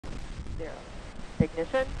0.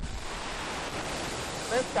 Ignition.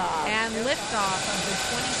 Liftoff. And liftoff of the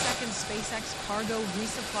 22nd SpaceX cargo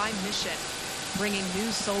resupply mission, bringing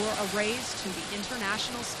new solar arrays to the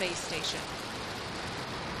International Space Station.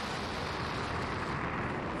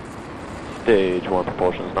 Stage 1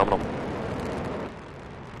 propulsion is nominal.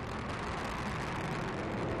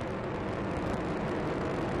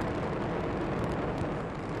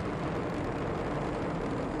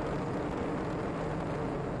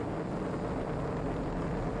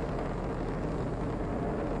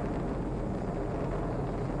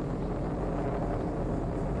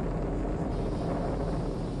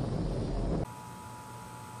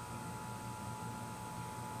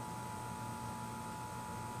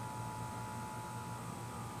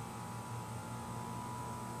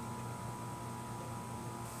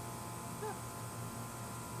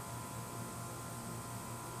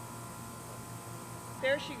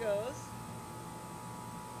 There she goes.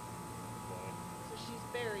 So she's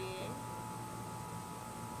burying.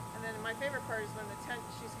 And then my favorite part is when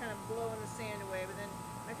she's kind of blowing the sand away, but then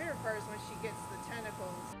my favorite part is when she gets the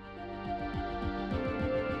tentacles.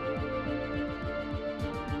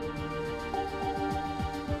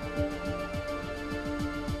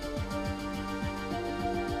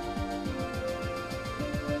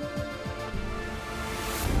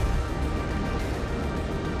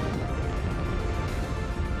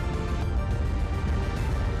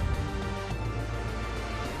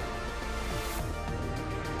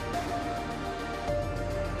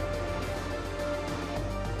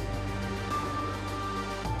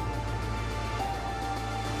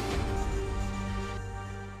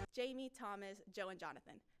 Jamie, Thomas, Joe, and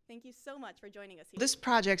Jonathan. Thank you so much for joining us here. This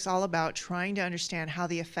project's all about trying to understand how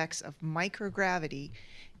the effects of microgravity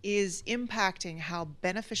is impacting how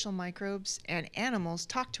beneficial microbes and animals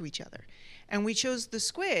talk to each other. And we chose the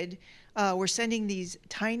squid. We're sending these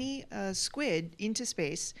tiny squid into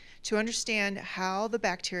space to understand how the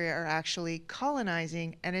bacteria are actually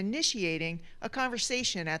colonizing and initiating a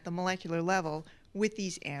conversation at the molecular level with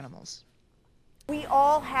these animals. We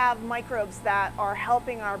all have microbes that are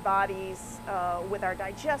helping our bodies with our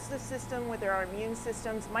digestive system, with our immune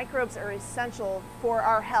systems. Microbes are essential for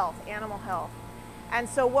our health, animal health. And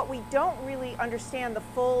so what we don't really understand the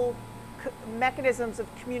full mechanisms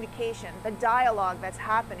of communication, the dialogue that's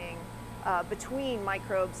happening between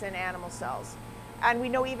microbes and animal cells. And we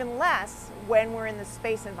know even less when we're in the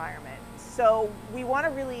space environment. So we want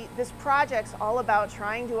to really, this project's all about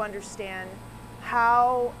trying to understand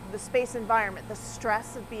how the space environment, the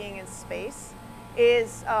stress of being in space,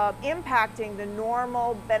 is impacting the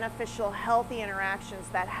normal, beneficial, healthy interactions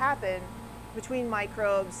that happen between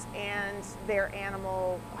microbes and their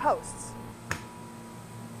animal hosts.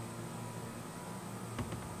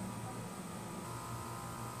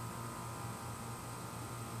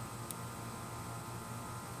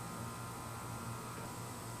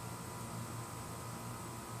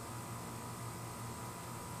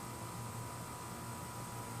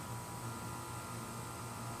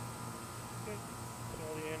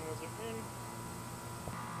 All the animals are in.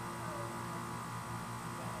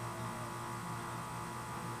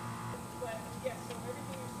 But yes, so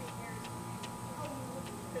everything you're seeing here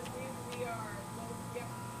is because we are both, yep.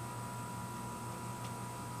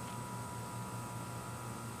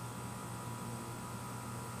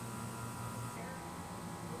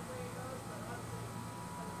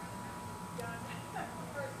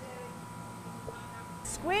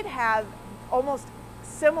 Squid have almost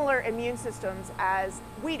similar immune systems as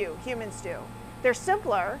we do, humans do. They're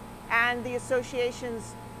simpler, and the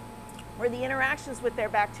associations or the interactions with their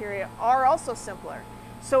bacteria are also simpler.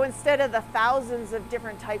 So instead of the thousands of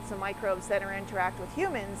different types of microbes that interact with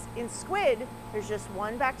humans, in squid, there's just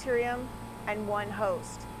one bacterium and one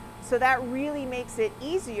host. So that really makes it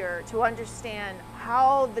easier to understand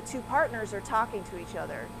how the two partners are talking to each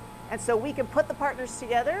other. And so we can put the partners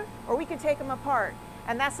together, or we can take them apart.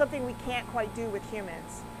 And that's something we can't quite do with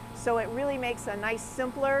humans. So it really makes a nice,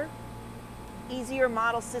 simpler, easier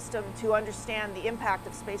model system to understand the impact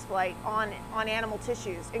of spaceflight on animal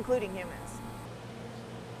tissues, including humans.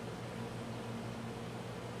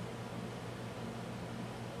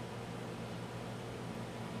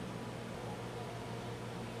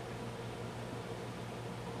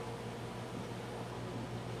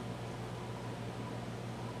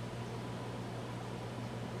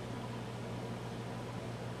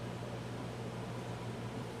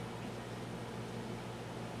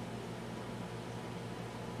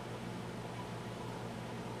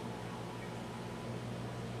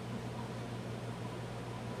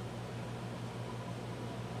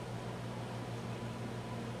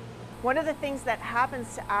 One of the things that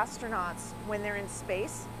happens to astronauts when they're in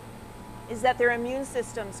space is that their immune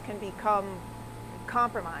systems can become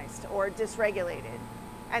compromised or dysregulated.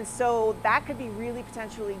 And so that could be really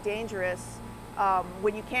potentially dangerous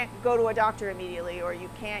when you can't go to a doctor immediately or you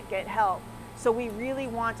can't get help. So we really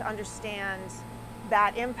want to understand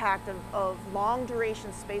that impact of long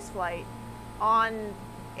duration spaceflight on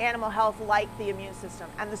animal health like the immune system.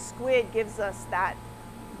 And the squid gives us that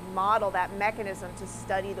model, that mechanism to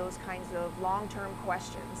study those kinds of long-term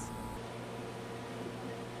questions.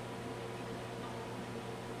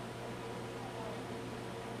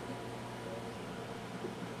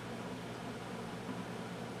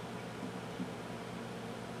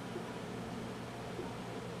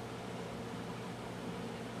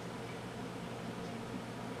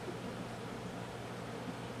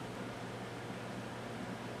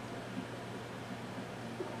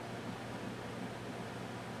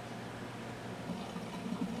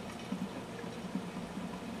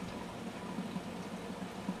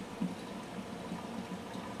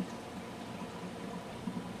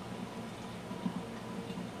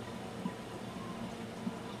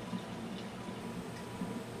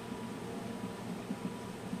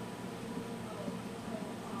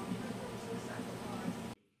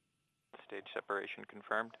 Stage separation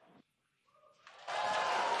confirmed.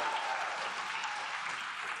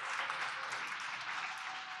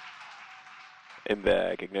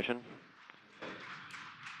 IMVAC ignition.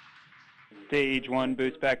 Stage 1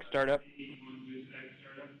 boost back startup.